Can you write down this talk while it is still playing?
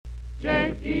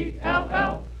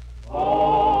J-E-L-L-O.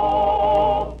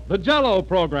 The Jell-O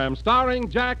program, starring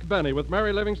Jack Benny with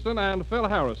Mary Livingston and Phil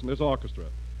Harris and his orchestra.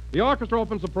 The orchestra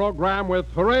opens the program with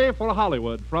Hooray for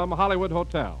Hollywood from Hollywood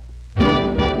Hotel.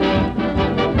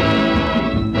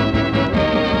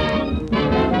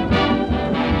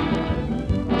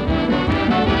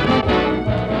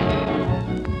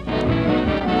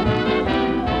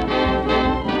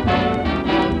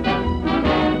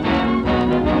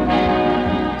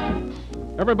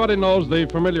 Everybody knows the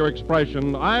familiar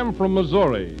expression, I'm from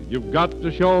Missouri, you've got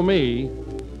to show me.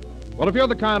 Well, if you're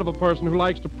the kind of a person who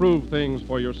likes to prove things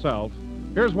for yourself,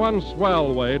 here's one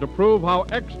swell way to prove how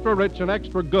extra rich and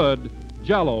extra good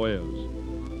Jell-O is.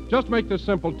 Just make this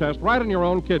simple test right in your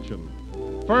own kitchen.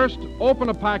 First, open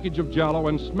a package of Jell-O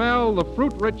and smell the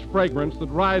fruit-rich fragrance that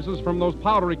rises from those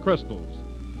powdery crystals.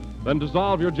 Then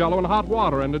dissolve your Jell-O in hot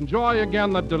water and enjoy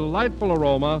again that delightful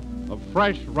aroma of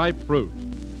fresh, ripe fruit.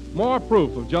 More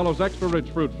proof of Jell-O's extra-rich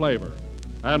fruit flavor.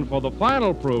 And for the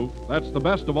final proof, that's the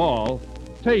best of all,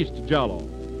 taste Jell-O.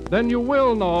 Then you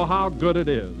will know how good it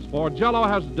is, for Jell-O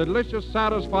has a delicious,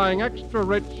 satisfying,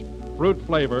 extra-rich fruit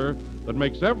flavor that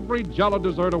makes every Jell-O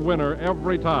dessert a winner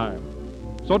every time.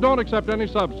 So don't accept any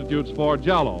substitutes for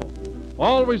Jell-O.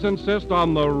 Always insist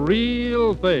on the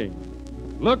real thing.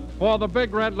 Look for the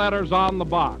big red letters on the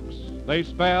box. They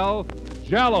spell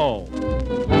Jell-O.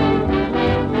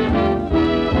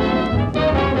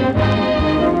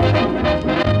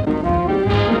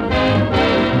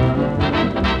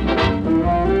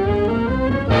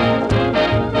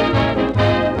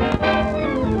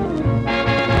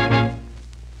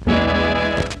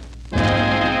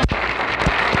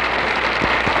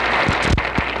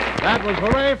 That was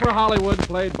Hooray for Hollywood,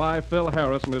 played by Phil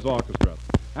Harris and his orchestra.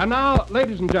 And now,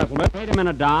 ladies and gentlemen... Wait a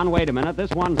minute, Don, wait a minute.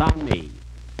 This one's on me.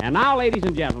 And now, ladies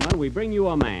and gentlemen, we bring you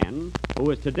a man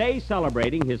who is today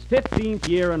celebrating his 15th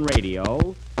year in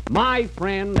radio, my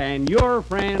friend and your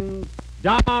friend,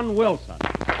 Don Wilson.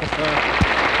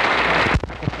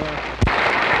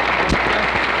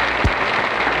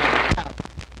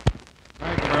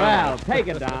 Well, take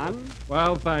it, Don.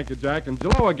 Well, thank you, Jack. And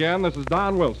hello again, this is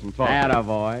Don Wilson talking.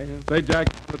 Attaboy. Say, Jack,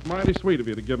 it's mighty sweet of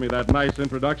you to give me that nice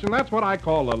introduction. That's what I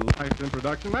call a nice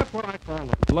introduction. That's what I call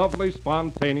a lovely,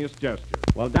 spontaneous gesture.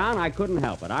 Well, Don, I couldn't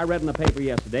help it. I read in the paper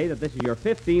yesterday that this is your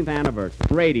 15th anniversary.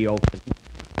 Radio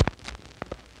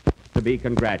to be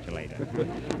congratulated.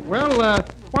 Well,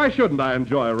 why shouldn't I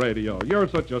enjoy radio? You're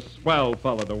such a swell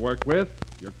fellow to work with.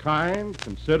 You're kind,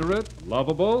 considerate,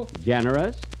 lovable.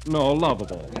 Generous? No,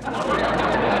 lovable.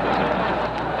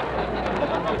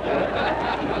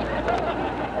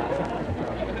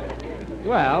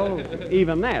 Well,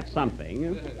 even that's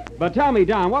something. But tell me,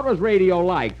 Don, what was radio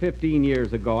like 15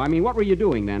 years ago? I mean, what were you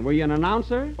doing then? Were you an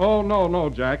announcer? Oh, no,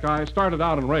 Jack. I started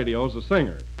out in radio as a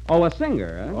singer. Oh, a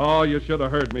singer, huh? Oh, you should have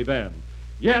heard me then.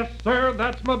 Yes, sir,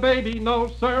 that's my baby. No,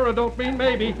 sir, I don't mean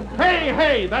maybe.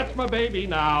 Hey, that's my baby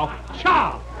now.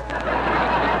 Cha!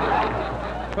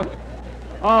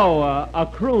 Oh, a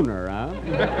crooner,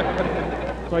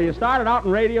 huh? So you started out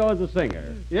in radio as a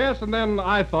singer? Yes, and then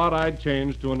I thought I'd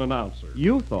change to an announcer.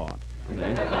 You thought?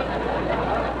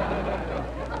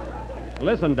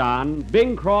 Listen, Don,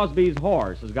 Bing Crosby's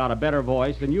horse has got a better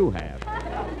voice than you have.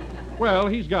 Well,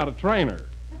 he's got a trainer.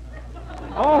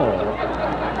 Oh,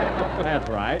 that's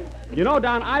right. You know,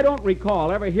 Don, I don't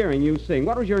recall ever hearing you sing.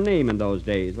 What was your name in those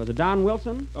days? Was it Don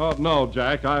Wilson? Oh, no,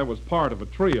 Jack. I was part of a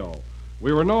trio.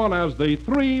 We were known as the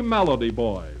Three Melody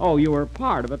Boys. Oh, you were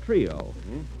part of a trio.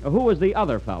 Mm-hmm. Who was the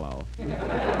other fellow?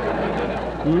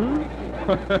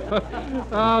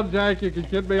 Oh, Jack, you can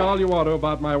kid me all you want to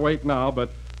about my weight now, but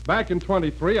back in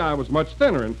 23, I was much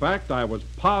thinner. In fact, I was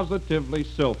positively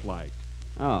sylph-like.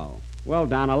 Oh. Well,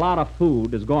 Don, a lot of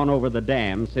food has gone over the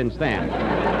dam since then.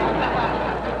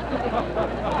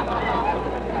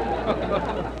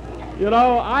 You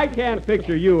know, I can't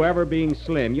picture you ever being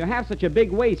slim. You have such a big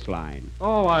waistline.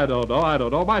 Oh, I don't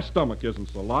know. My stomach isn't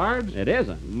so large. It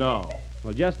isn't? No.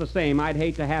 Well, just the same, I'd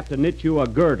hate to have to knit you a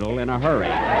girdle in a hurry.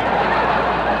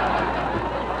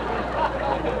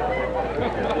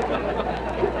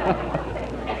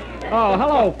 Oh,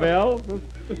 hello, Phil.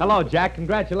 Hello, Jack.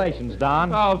 Congratulations,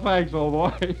 Don. Oh, thanks, old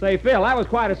boy. Say, Phil, that was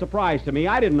quite a surprise to me.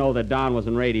 I didn't know that Don was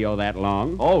in radio that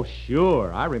long. Oh,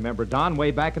 sure. I remember Don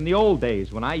way back in the old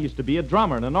days when I used to be a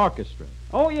drummer in an orchestra.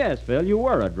 Oh, yes, Phil, you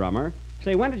were a drummer.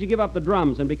 Say, when did you give up the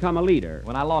drums and become a leader?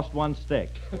 When I lost one stick.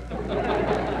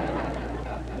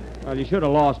 Well, you should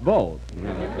have lost both.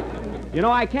 You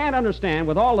know, I can't understand,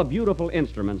 with all the beautiful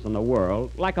instruments in the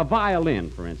world, like a violin,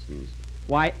 for instance,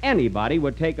 why anybody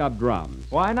would take up drums.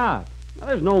 Why not? Well,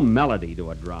 there's no melody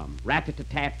to a drum.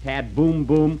 Rat-tat-tat-tat,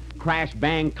 boom-boom,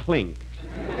 crash-bang-clink.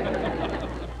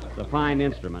 It's a fine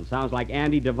instrument. Sounds like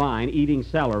Andy Devine eating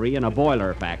celery in a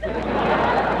boiler factory.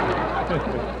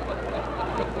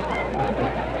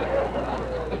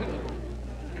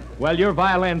 Well, your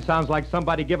violin sounds like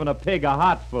somebody giving a pig a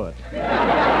hot foot.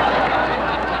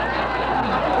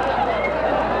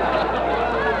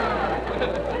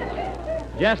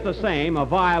 Just the same, a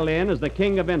violin is the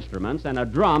king of instruments, and a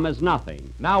drum is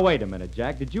nothing. Now, wait a minute,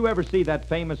 Jack. Did you ever see that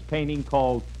famous painting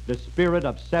called The Spirit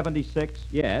of 76?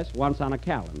 Yes, once on a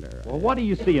calendar. Well, what do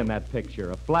you see in that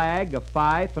picture? A flag, a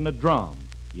fife, and a drum.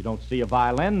 You don't see a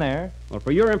violin there. Well,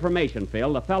 for your information,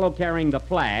 Phil, the fellow carrying the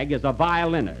flag is a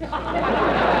violinist.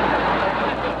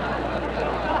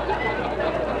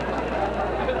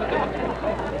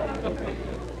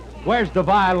 Where's the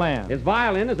violin? His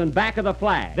violin is in back of the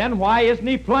flag. Then why isn't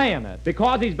he playing it?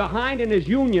 Because he's behind in his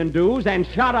union dues, and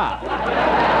shut up.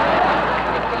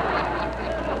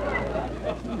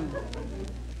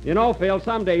 You know, Phil,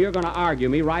 someday you're going to argue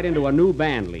me right into a new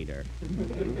band leader.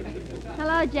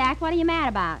 Hello, Jack. What are you mad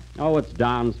about? Oh, it's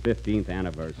Don's 15th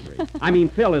anniversary. I mean,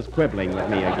 Phil is quibbling with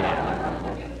me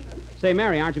again. Say,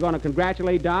 Mary, aren't you going to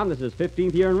congratulate Don? This is his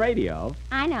 15th year in radio.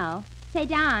 I know. Say,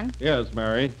 Don, Yes,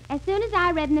 Mary. as soon as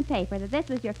I read in the paper that this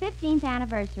was your 15th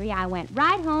anniversary, I went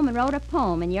right home and wrote a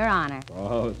poem in your honor.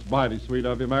 Oh, it's mighty sweet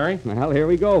of you, Mary. Well, here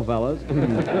we go, fellas.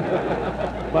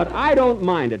 But I don't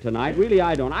mind it tonight. Really,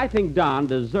 I don't. I think Don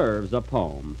deserves a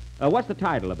poem. What's the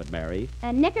title of it, Mary?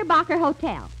 Knickerbocker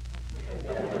Hotel.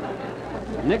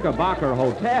 Knickerbocker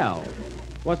Hotel.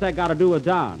 What's that got to do with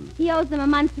Don? He owes them a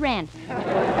month's rent.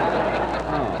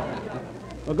 Oh.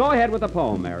 Well, go ahead with the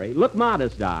poem, Mary. Look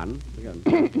modest, Don.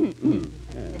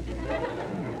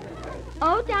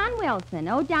 Oh, Don Wilson,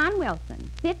 oh, Don Wilson.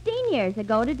 15 years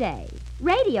ago today,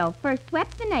 radio first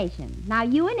swept the nation. Now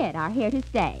you and it are here to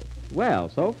stay. Well,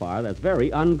 so far, that's very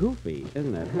ungoofy,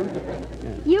 isn't it?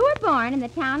 Yes. You were born in the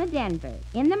town of Denver,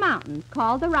 in the mountains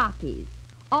called the Rockies.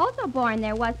 Also born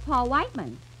there was Paul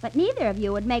Whiteman, but neither of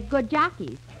you would make good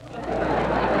jockeys.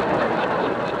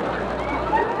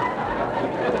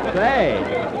 Say,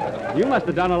 you must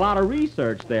have done a lot of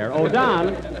research there. Oh,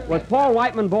 Don, was Paul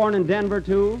Whiteman born in Denver,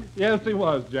 too? Yes, he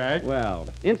was, Jack. Well,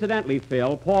 incidentally,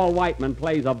 Phil, Paul Whiteman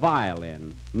plays a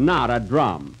violin, not a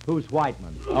drum. Who's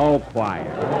Whiteman? Oh, quiet.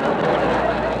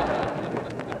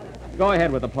 Go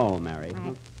ahead with the poem, Mary.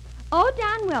 Right. Oh,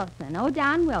 Don Wilson, oh,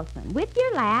 Don Wilson. With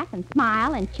your laugh and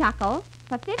smile and chuckle,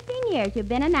 for 15 years you've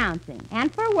been announcing,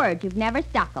 and for words you've never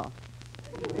stuckle.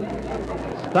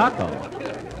 Stucco?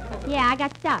 Yeah, I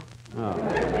got stuck. Oh.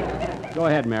 Go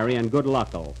ahead, Mary, and good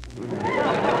luck'll.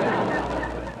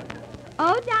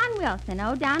 Oh, Don Wilson,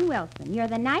 oh, Don Wilson, you're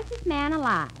the nicest man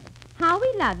alive. How we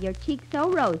love your cheeks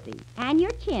so rosy, and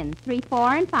your chins 3,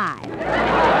 4, and 5.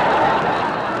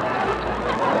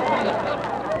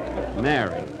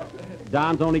 Mary,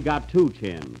 Don's only got 2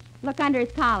 chins. Look under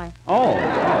his collar. Oh.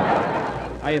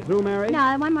 Are you through, Mary?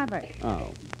 No, one more verse.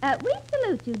 Oh. We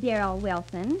salute you, dear old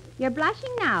Wilson. You're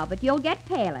blushing now, but you'll get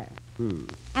paler.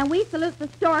 And we salute the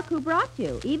stork who brought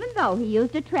you, even though he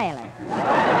used a trailer.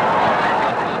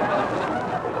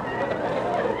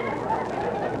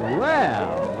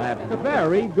 Well, that's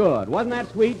very good. Wasn't that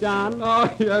sweet, Don?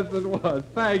 Oh, yes, it was.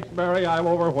 Thanks, Mary. I'm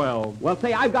overwhelmed. Well,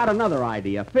 say, I've got another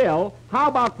idea. Phil, how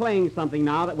about playing something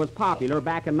now that was popular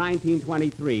back in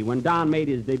 1923 when Don made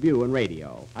his debut in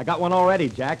radio? I got one already,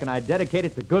 Jack, and I dedicate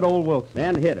it to good old Wilson.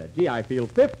 Then hit it. Gee, I feel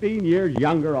 15 years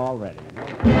younger already.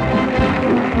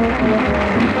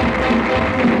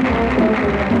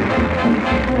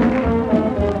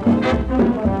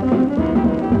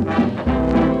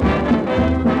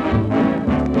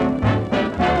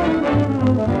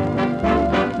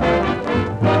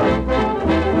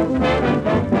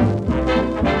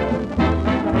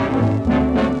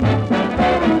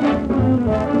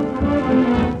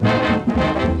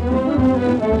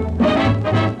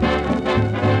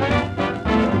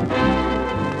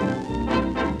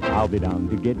 I'll be down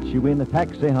to get you in a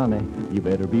taxi, honey. You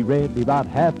better be ready about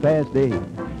 8:30.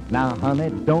 Now,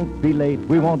 honey, don't be late.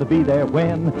 We want to be there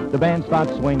when the band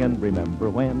starts swinging. Remember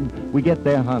when we get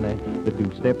there, honey. The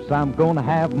 2 steps, I'm gonna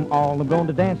have 'em all. I'm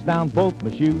gonna dance down both my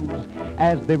shoes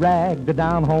as they rag the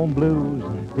down-home blues.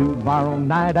 Tomorrow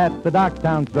night at the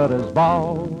Docktown Strutters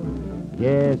Ball.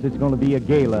 Yes, it's gonna be a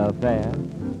gala affair.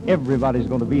 Everybody's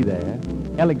gonna be there.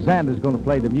 Alexander's gonna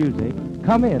play the music.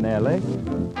 Come in, Alex.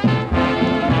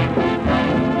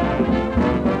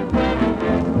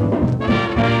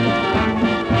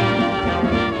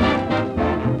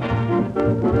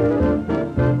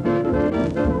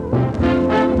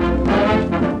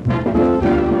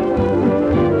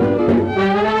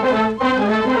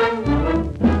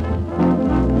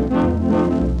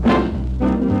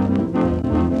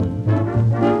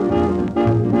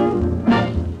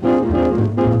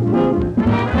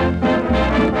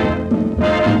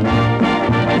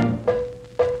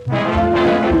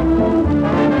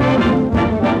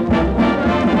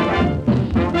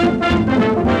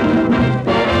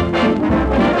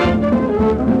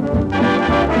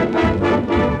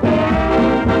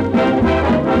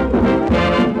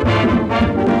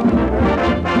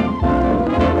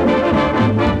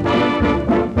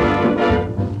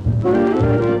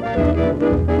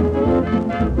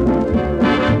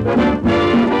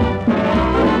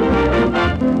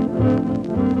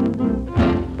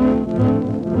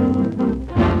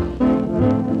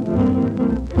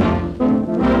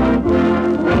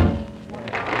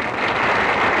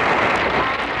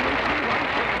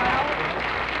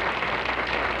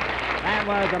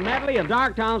 medley of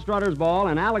Darktown Strutter's Ball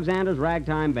and Alexander's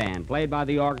Ragtime Band, played by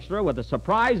the orchestra with a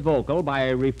surprise vocal by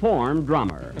a reformed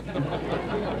drummer.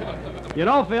 You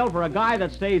know, Phil, for a guy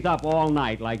that stays up all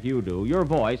night like you do, your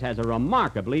voice has a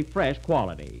remarkably fresh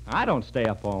quality. I don't stay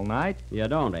up all night. You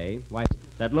don't, eh? Why,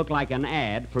 that looked like an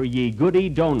ad for Ye Goody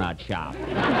Donut Shop.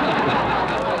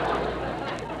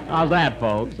 How's that,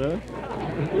 folks, huh?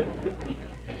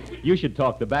 You should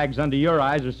talk. The bags under your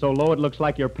eyes are so low it looks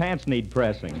like your pants need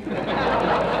pressing.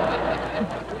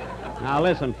 Now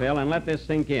listen, Phil, and let this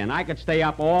sink in. I could stay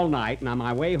up all night and on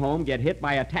my way home get hit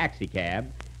by a taxi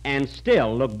cab and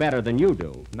still look better than you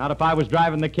do. Not if I was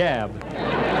driving the cab.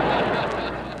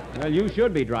 Well, you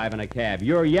should be driving a cab.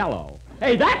 You're yellow.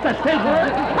 Hey, that's a sizzler!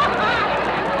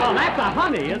 Oh, that's a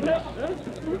honey, isn't it?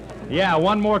 Yeah,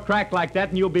 one more crack like that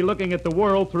and you'll be looking at the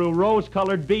world through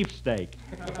rose-colored beefsteak.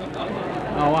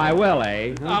 Oh, I will,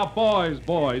 eh? Now, boys,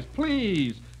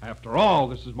 please. After all,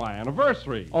 this is my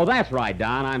anniversary. Oh, that's right,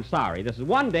 Don. I'm sorry. This is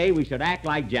one day we should act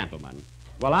like gentlemen.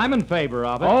 Well, I'm in favor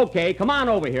of it. Okay, come on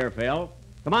over here, Phil.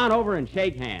 Come on over and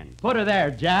shake hands. Put her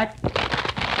there, Jack.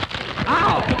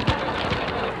 Ow!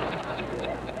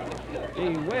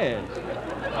 Gee whiz.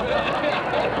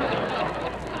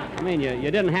 I mean, you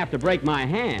didn't have to break my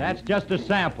hand. That's just a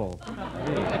sample.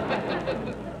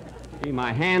 Gee,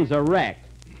 my hands are wrecked.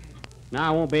 Now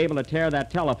I won't be able to tear that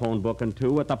telephone book in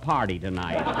two at the party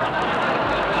tonight.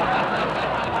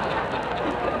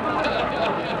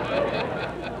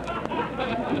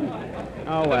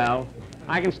 Oh, well.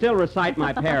 I can still recite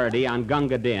my parody on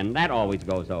Gunga Din. That always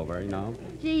goes over, you know.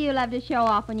 Gee, you love to show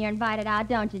off when you're invited out,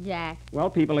 don't you, Jack? Well,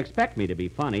 people expect me to be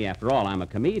funny. After all, I'm a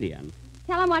comedian.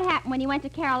 Tell them what happened when you went to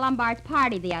Carol Lombard's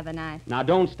party the other night. Now,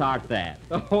 don't start that.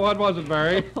 Oh, what was it,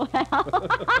 Mary? Well,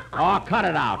 Oh, cut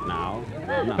it out now.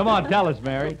 No. Come on, tell us,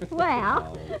 Mary.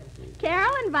 well,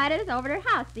 Carol invited us over to her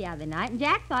house the other night, and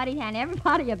Jack thought he'd hand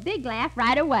everybody a big laugh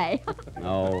right away.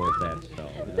 Oh, is that so?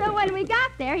 So when we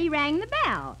got there, he rang the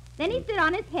bell. Then he stood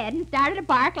on his head and started to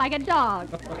bark like a dog.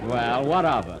 Well, what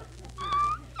of it?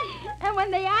 And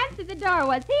when they answered the door,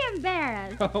 was he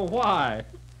embarrassed? Why?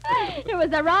 It was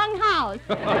the wrong house.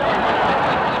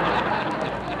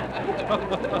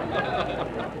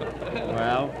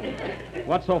 Well,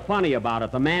 what's so funny about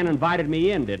it? The man invited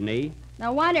me in, didn't he?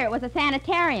 No wonder it was a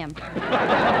sanitarium.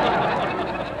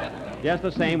 Just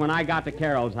the same, when I got to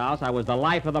Carol's house, I was the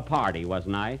life of the party,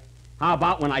 wasn't I? How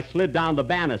about when I slid down the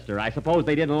banister? I suppose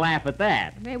they didn't laugh at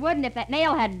that. They wouldn't if that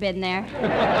nail hadn't been there.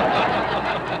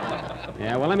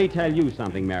 Yeah, well, let me tell you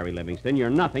something, Mary Livingston. You're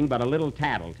nothing but a little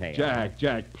tattletale.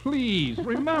 Jack, please,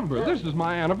 remember, this is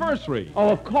my anniversary. Oh,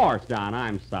 of course, Don.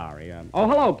 I'm sorry. Oh,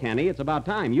 hello, Kenny. It's about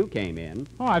time you came in.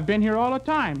 Oh, I've been here all the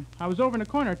time. I was over in the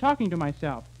corner talking to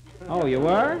myself. Oh, you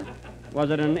were? Was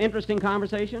it an interesting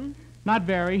conversation? Not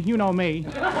very. You know me.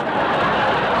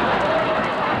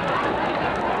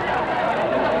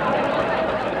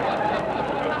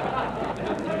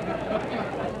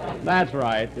 That's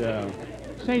right.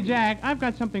 Say, Jack, I've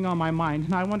got something on my mind,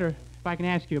 and I wonder if I can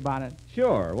ask you about it.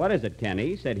 Sure. What is it,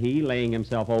 Kenny? Said he, laying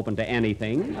himself open to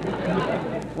anything.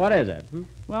 What is it?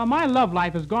 Well, my love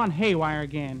life has gone haywire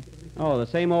again. Oh, the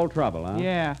same old trouble, huh?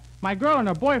 Yeah. My girl and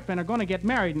her boyfriend are going to get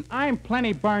married, and I'm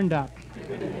plenty burned up.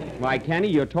 Why, Kenny,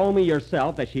 you told me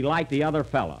yourself that she liked the other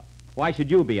fella. Why should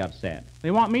you be upset?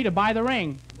 They want me to buy the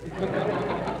ring.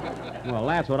 Well,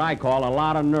 that's what I call a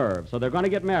lot of nerve. So they're going to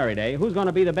get married, eh? Who's going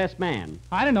to be the best man?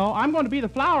 I don't know. I'm going to be the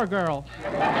flower girl.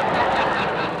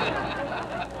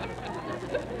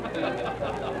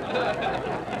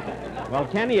 Well,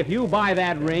 Kenny, if you buy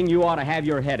that ring, you ought to have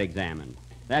your head examined.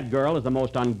 That girl is the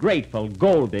most ungrateful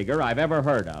gold digger I've ever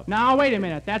heard of. Now, wait a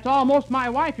minute. That's almost my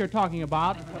wife you're talking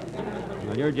about.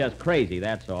 Well, you're just crazy,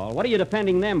 that's all. What are you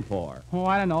defending them for? Oh,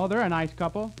 I don't know. They're a nice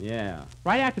couple. Yeah,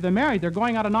 Right after they're married, they're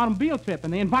going on an automobile trip,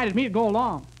 and they invited me to go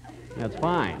along. that's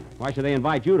fine. Why should they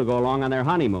invite you to go along on their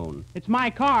honeymoon? It's my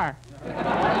car.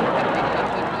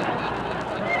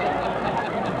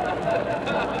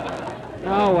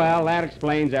 Oh, well, that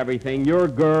explains everything. Your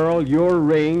girl, your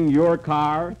ring, your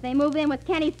car. If they move in with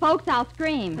Kenny's folks, I'll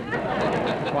scream.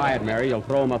 Quiet, Mary. You'll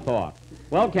throw them a thought.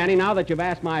 Well, Kenny, now that you've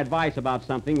asked my advice about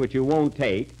something which you won't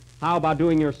take, how about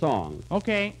doing your song?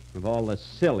 Okay. Of all the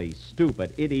silly,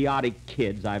 stupid, idiotic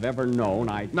kids I've ever known,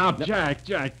 Now, Jack,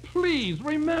 please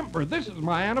remember, this is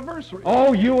my anniversary.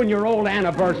 Oh, you and your old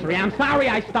anniversary. I'm sorry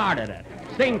I started it.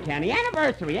 Sing, Kenny.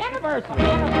 Anniversary, anniversary,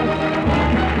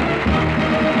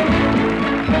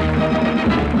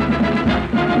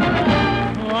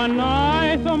 One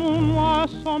night the moon was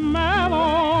so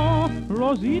mellow,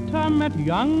 Rosita met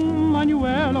young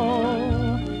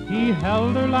Manuelo. He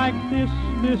held her like this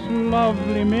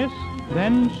lovely miss,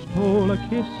 then stole a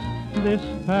kiss this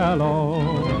fellow.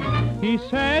 He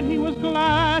said he was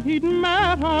glad he'd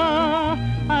met her,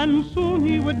 and soon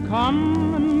he would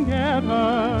come and get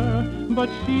her. But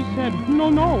she said, no,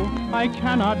 no, I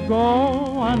cannot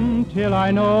go until I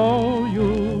know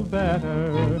you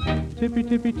better. Tippy,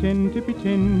 tippy, tin, tippy,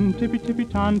 tin, tippy, tippy,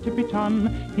 ton.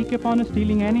 He kept on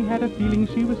a-stealing, and he had a feeling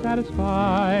she was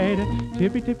satisfied.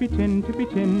 Tippy, tippy, tin, tippy,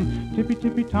 tippy,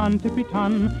 tippy,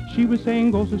 ton. She was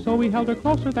saying go, so he held her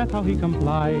closer, that's how he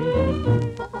complied.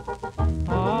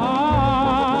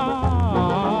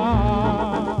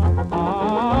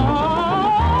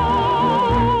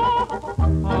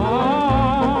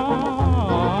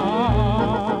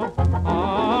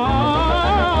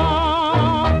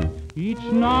 Each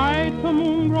night the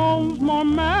moon grows more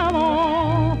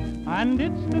mellow, and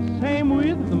it's the same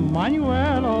with the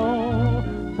Manuelo.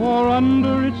 For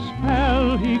under its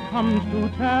spell he comes to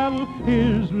tell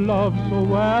his love so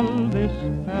well, this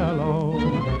fellow.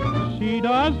 She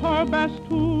does her best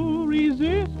to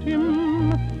resist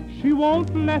him. She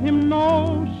won't let him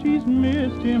know she's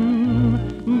missed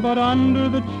him. But under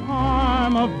the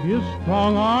charm of his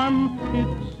strong arm, it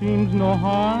seems no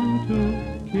harm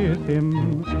to kiss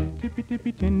him. Tippy,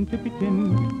 tippy, tin, tippy,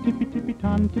 tippy, tippy,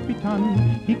 ton.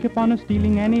 He kept on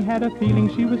a-stealing, and he had a feeling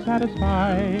she was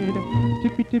satisfied.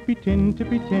 Tippy, tippy, tin,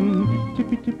 tippy,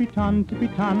 tippy, ton.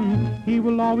 He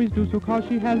will always do so, 'cause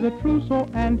she has a trousseau,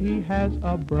 and he has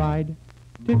a bride.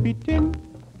 Tippy, tin.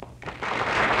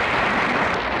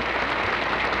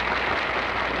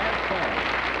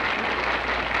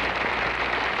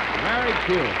 Very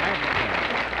cute.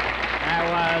 That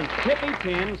was Tippy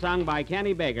Tin, sung by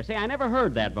Kenny Baker. Say, I never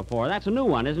heard that before. That's a new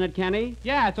one, isn't it, Kenny?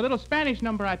 Yeah, it's a little Spanish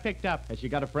number I picked up. Has she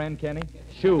got a friend, Kenny?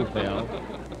 Shoo, Phil.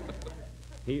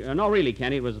 No, really,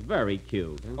 Kenny, it was very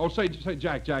cute. Oh, say,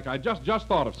 Jack, I just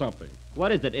thought of something.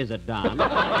 What is it? Is it Don?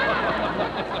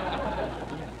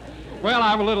 Well,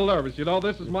 I'm a little nervous. You know,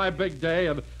 this is my big day,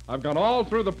 and I've gone all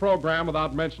through the program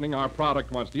without mentioning our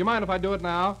product once. Do you mind if I do it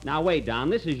now? Now, wait, Don.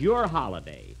 This is your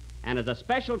holiday. And as a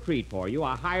special treat for you,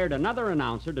 I hired another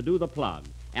announcer to do the plug.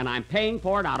 And I'm paying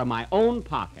for it out of my own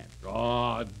pocket.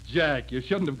 Oh, Jack, you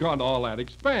shouldn't have gone to all that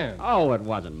expense. Oh, it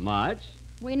wasn't much.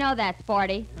 We know that,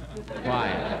 Sporty.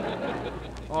 Quiet.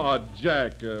 Oh,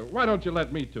 Jack, why don't you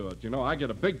let me do it? You know, I get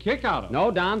a big kick out of it.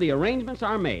 No, Don, the arrangements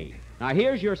are made. Now,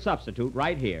 here's your substitute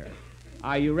right here.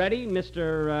 Are you ready,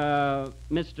 Mr.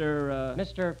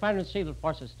 Mr. Final Seal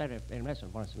Forces State in Wrestling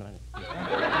for us.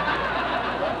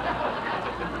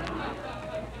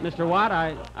 Mr. What?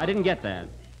 I didn't get that.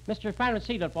 Mr. Final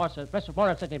Seal Forces Wrestling for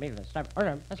us.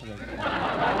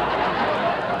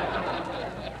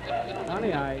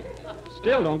 Honey, I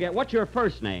still don't get. What's your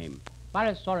first name?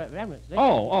 Well,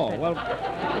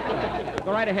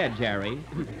 Go right ahead, Jerry.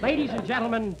 ladies and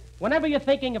gentlemen, whenever you're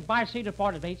thinking of bicycle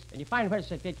forest dates and you find where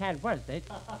they can't forest date,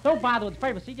 don't bother with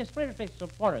privacy, just split it to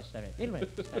forest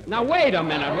date. Now, wait a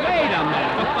minute.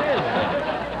 What is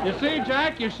it? You see,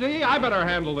 Jack, I better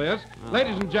handle this.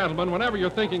 Ladies and gentlemen, whenever you're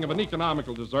thinking of an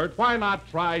economical dessert, why not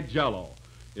try Jell-O?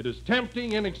 It is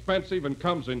tempting, inexpensive, and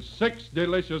comes in 6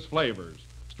 delicious flavors.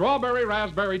 Strawberry,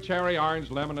 raspberry, cherry, orange,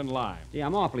 lemon, and lime. Gee,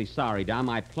 I'm awfully sorry, Don.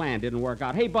 My plan didn't work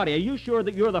out. Hey, buddy, are you sure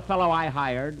that you're the fellow I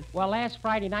hired? Well, last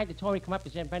Friday night, they told me to come up to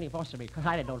St. Benny Forest me because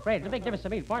I didn't know trade. It's a big difference to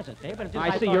me, Forest Day, but it's just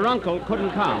I see your uncle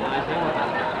couldn't come.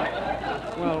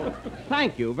 Well,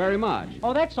 thank you very much.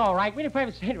 Oh, that's all right. We didn't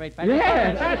private at any rate.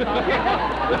 Yes. Yes.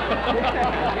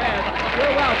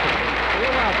 You're welcome.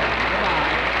 You're welcome. Goodbye.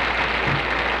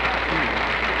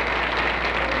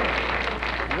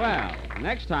 Well,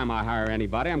 next time I hire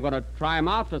anybody, I'm going to try him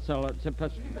out for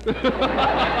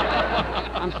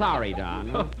I'm sorry,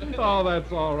 Don. Oh,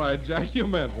 that's all right, Jack. You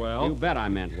meant well. You bet I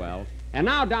meant well. And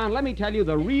now, Don, let me tell you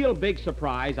the real big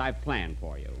surprise I've planned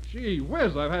for you. Gee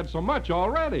whiz, I've had so much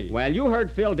already. Well, you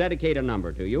heard Phil dedicate a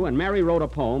number to you, and Mary wrote a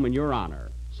poem in your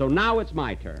honor. So now it's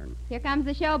my turn. Here comes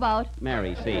the showboat.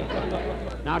 Mary, see.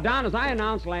 Now, Don, as I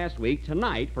announced last week,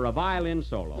 tonight, for a violin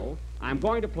solo, I'm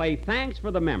going to play Thanks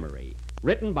for the Memory,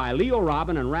 written by Leo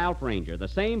Robin and Ralph Ranger, the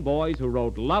same boys who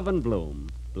wrote Love and Bloom.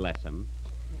 Bless them.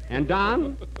 And,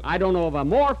 Don, I don't know of a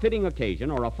more fitting occasion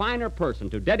or a finer person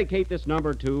to dedicate this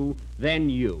number to than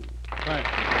you. Thanks.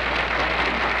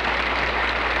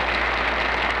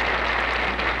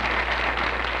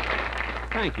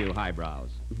 Thank you, highbrows.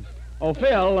 Oh,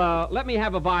 Phil, let me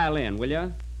have a violin, will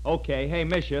you? Okay. Hey,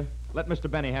 Misha, let Mr.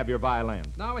 Benny have your violin.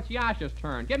 No, it's Yasha's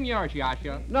turn. Give him yours,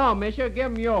 Yasha. No, Misha, give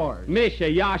him yours. Misha,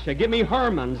 Yasha, give me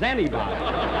Herman's, anybody.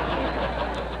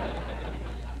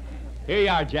 Here you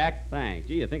are, Jack. Thanks.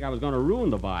 Gee, you think I was going to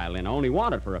ruin the violin. I only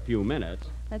want it for a few minutes.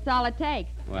 That's all it takes.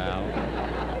 Well,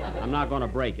 I'm not going to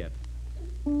break it.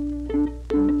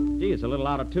 Gee, Gee, it's a little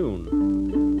out of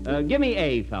tune. Give me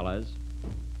A, fellas.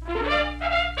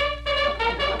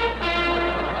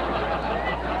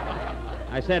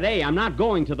 I said, A, I'm not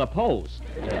going to the post.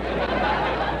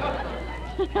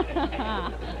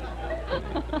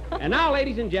 And now,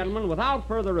 ladies and gentlemen, without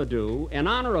further ado, in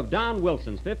honor of Don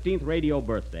Wilson's 15th radio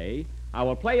birthday, I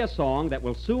will play a song that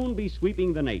will soon be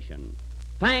sweeping the nation.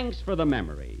 Thanks for the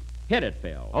memory. Hit it,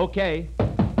 Phil. Okay.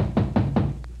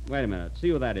 Wait a minute. See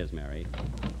who that is, Mary.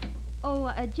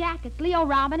 Oh, Jack, it's Leo,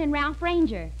 Robin, and Ralph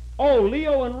Ranger. Oh,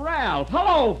 Leo and Ralph.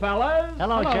 Hello, fellas.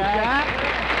 Hello, Jack.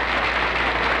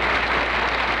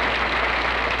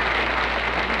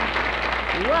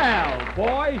 Well,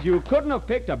 boys, you couldn't have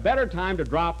picked a better time to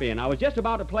drop in. I was just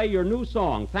about to play your new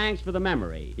song, Thanks for the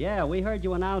Memory. Yeah, we heard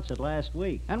you announce it last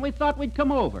week. And we thought we'd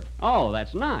come over. Oh,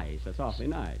 that's nice. That's awfully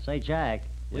nice. Say, Jack,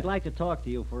 we'd like to talk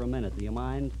to you for a minute. Do you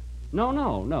mind? No.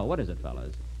 What is it,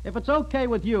 fellas? If it's okay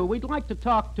with you, we'd like to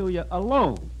talk to you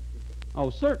alone. Oh,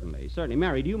 certainly.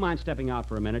 Mary, do you mind stepping out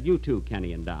for a minute? You too,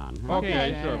 Kenny and Don. Huh?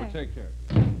 Okay, sure, but take care.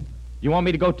 You want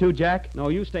me to go too, Jack? No,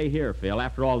 you stay here, Phil.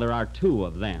 After all, there are two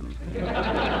of them.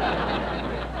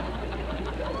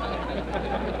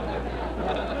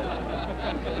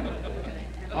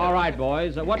 All right,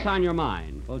 boys. What's on your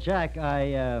mind? Well, Jack,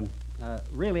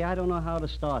 really, I don't know how to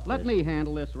start Let this. me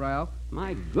handle this, Ralph.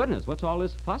 My goodness, what's all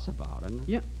this fuss about?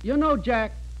 You know,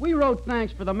 Jack, we wrote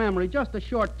Thanks for the Memory just a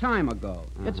short time ago.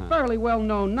 It's fairly well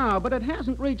known now, but it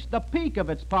hasn't reached the peak of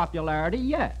its popularity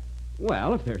yet.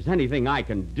 Well, if there's anything I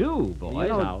can do, boys,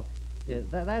 You know,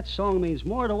 that song means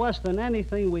more to us than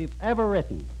anything we've ever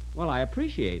written. Well, I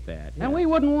appreciate that. And we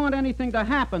wouldn't want anything to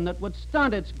happen that would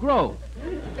stunt its growth.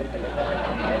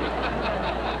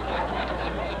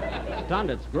 Stunned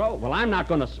its growth. Well, I'm not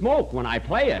going to smoke when I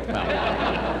play it,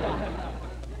 fellas.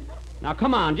 Now,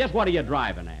 come on, just what are you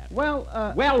driving at? Well,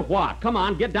 Well, what? Come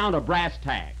on, get down to brass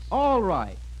tacks. all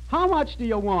right. How much do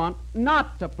you want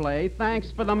not to play Thanks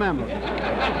for the Memory?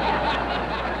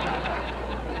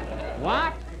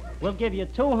 What? We'll give you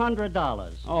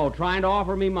 $200. Oh, trying to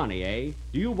offer me money, eh?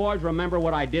 Do you boys remember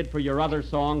what I did for your other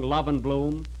song, Love and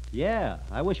Bloom? Yeah,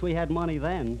 I wish we had money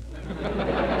then.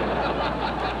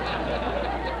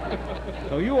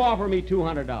 So you offer me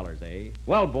 $200, eh?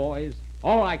 Well, boys,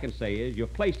 all I can say is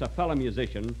you've placed a fellow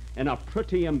musician in a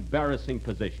pretty embarrassing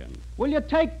position. Will you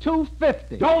take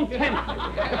 $250? Don't tempt me!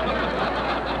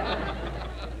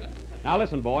 Now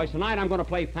listen, boys, tonight I'm going to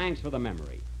play Thanks for the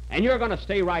Memory. And you're going to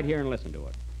stay right here and listen to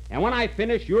it. And when I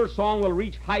finish, your song will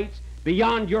reach heights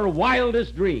beyond your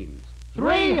wildest dreams.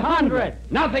 300!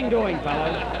 Nothing doing,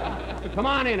 fellas. Come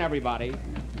on in, everybody.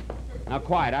 Now,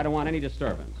 quiet. I don't want any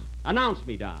disturbance. Announce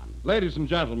me, Don. Ladies and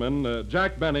gentlemen,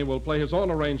 Jack Benny will play his own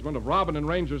arrangement of Robin and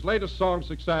Ranger's latest song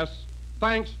success,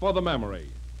 Thanks for the Memory.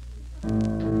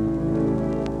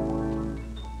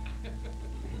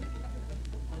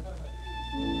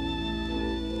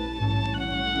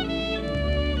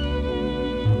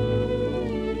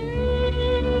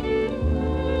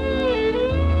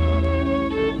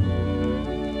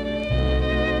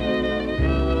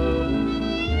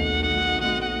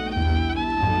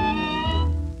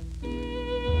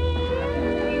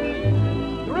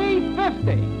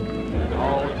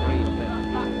 Oh,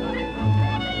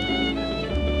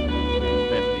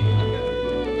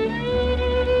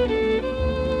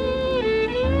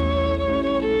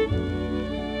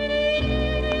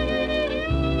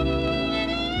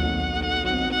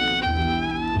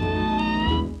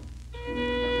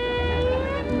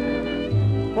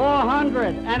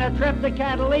 400 and a trip to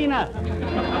Catalina.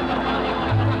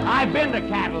 I've been to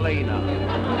Catalina.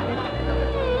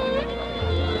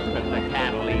 Been to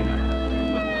Catalina.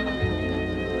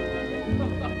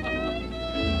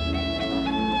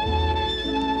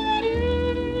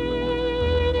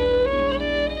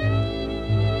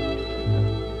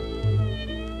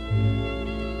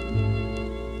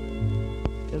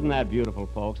 Isn't that beautiful,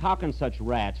 folks? How can such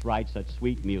rats write such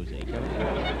sweet music?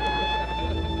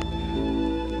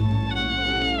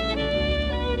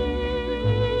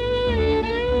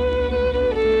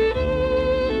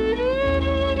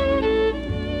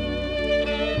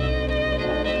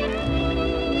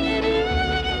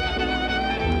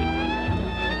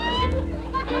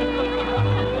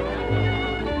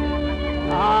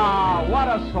 Ah, what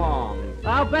a song.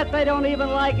 I'll bet they don't even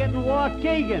like it in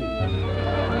Waukegan.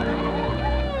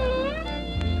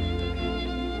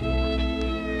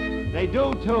 They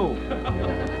do, too.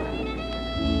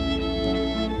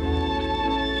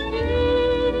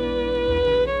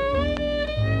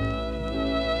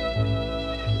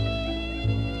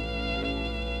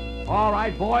 All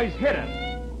right, boys, hit it.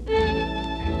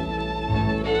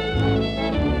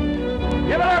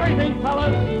 Give it everything,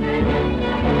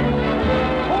 fellas.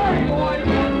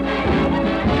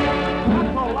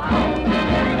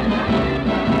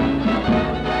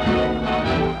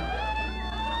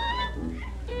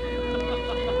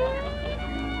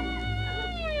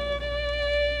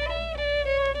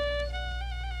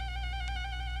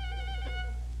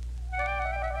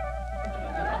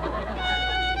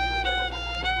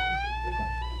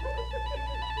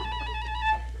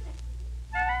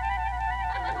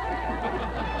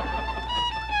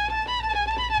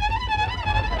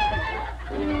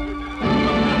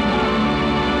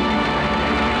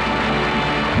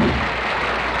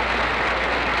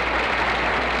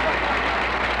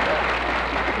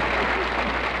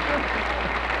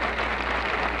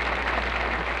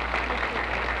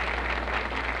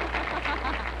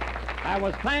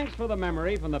 thanks for the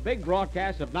memory from the big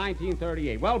broadcast of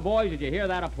 1938. Well, boys, did you hear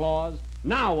that applause?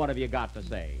 Now what have you got to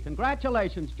say?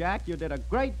 Congratulations, Jack. You did a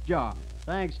great job.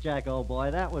 Thanks, Jack, old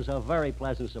boy. That was a very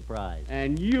pleasant surprise.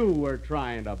 And you were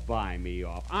trying to buy me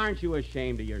off. Aren't you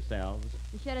ashamed of yourselves?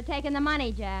 You should have taken the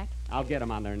money, Jack. I'll get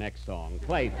them on their next song.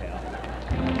 Play, Phil.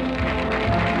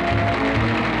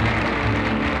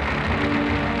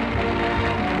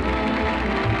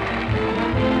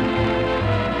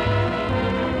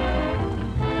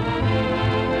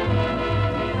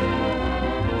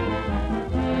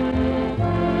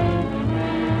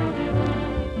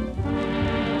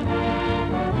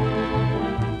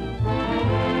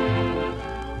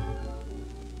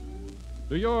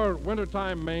 Do your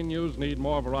wintertime menus need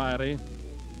more variety?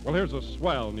 Well, here's a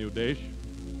swell new dish.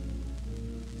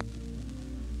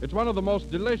 It's one of the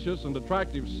most delicious and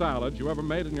attractive salads you ever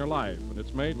made in your life, and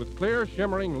it's made with clear,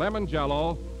 shimmering lemon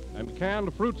jello and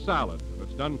canned fruit salad.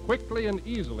 It's done quickly and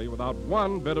easily without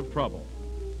one bit of trouble.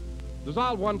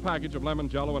 Dissolve 1 package of lemon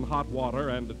jello in hot water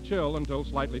and chill until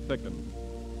slightly thickened.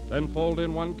 Then fold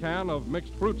in 1 can of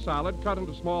mixed fruit salad cut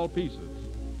into small pieces.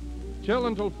 Chill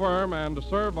until firm and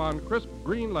serve on crisp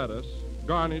green lettuce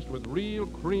garnished with real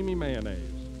creamy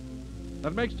mayonnaise.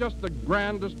 That makes just the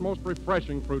grandest, most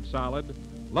refreshing fruit salad.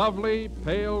 Lovely,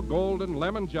 pale golden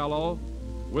lemon jello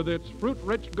with its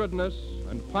fruit-rich goodness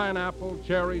and pineapple,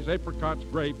 cherries, apricots,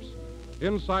 grapes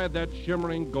inside that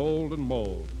shimmering golden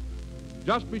mold.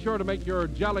 Just be sure to make your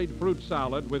jellied fruit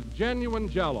salad with genuine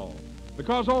jello,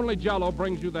 because only jello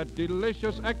brings you that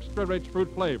delicious, extra-rich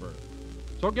fruit flavor.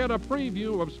 So get a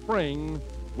preview of spring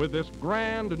with this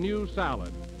grand new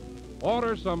salad.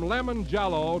 Order some lemon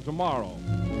jello tomorrow.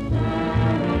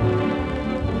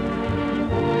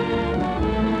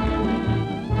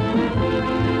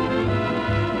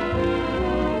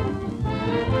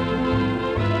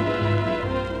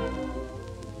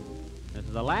 This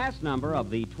is the last number of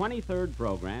the 23rd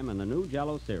program in the new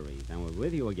Jello series, and we're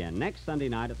with you again next Sunday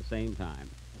night at the same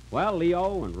time. Well,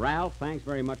 Leo and Ralph, thanks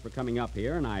very much for coming up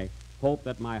here, and I hope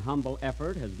that my humble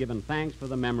effort has given Thanks for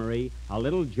the Memory a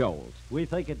little jolt. We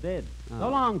think it did. So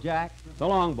long, Jack. So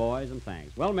long, boys, and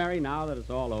thanks. Well, Mary, now that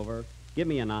it's all over, give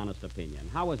me an honest opinion.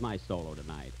 How was my solo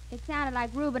tonight? It sounded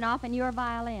like Rubinoff and your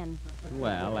violin.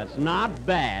 Well, that's not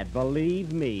bad,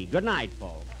 believe me. Good night,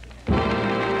 folks.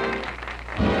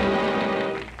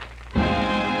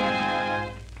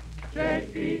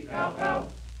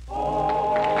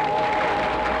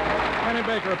 Kenny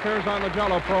Baker appears on the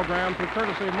Jello program through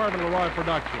courtesy of Mervyn LeRoy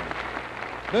Productions.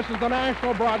 This is the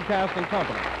National Broadcasting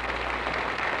Company.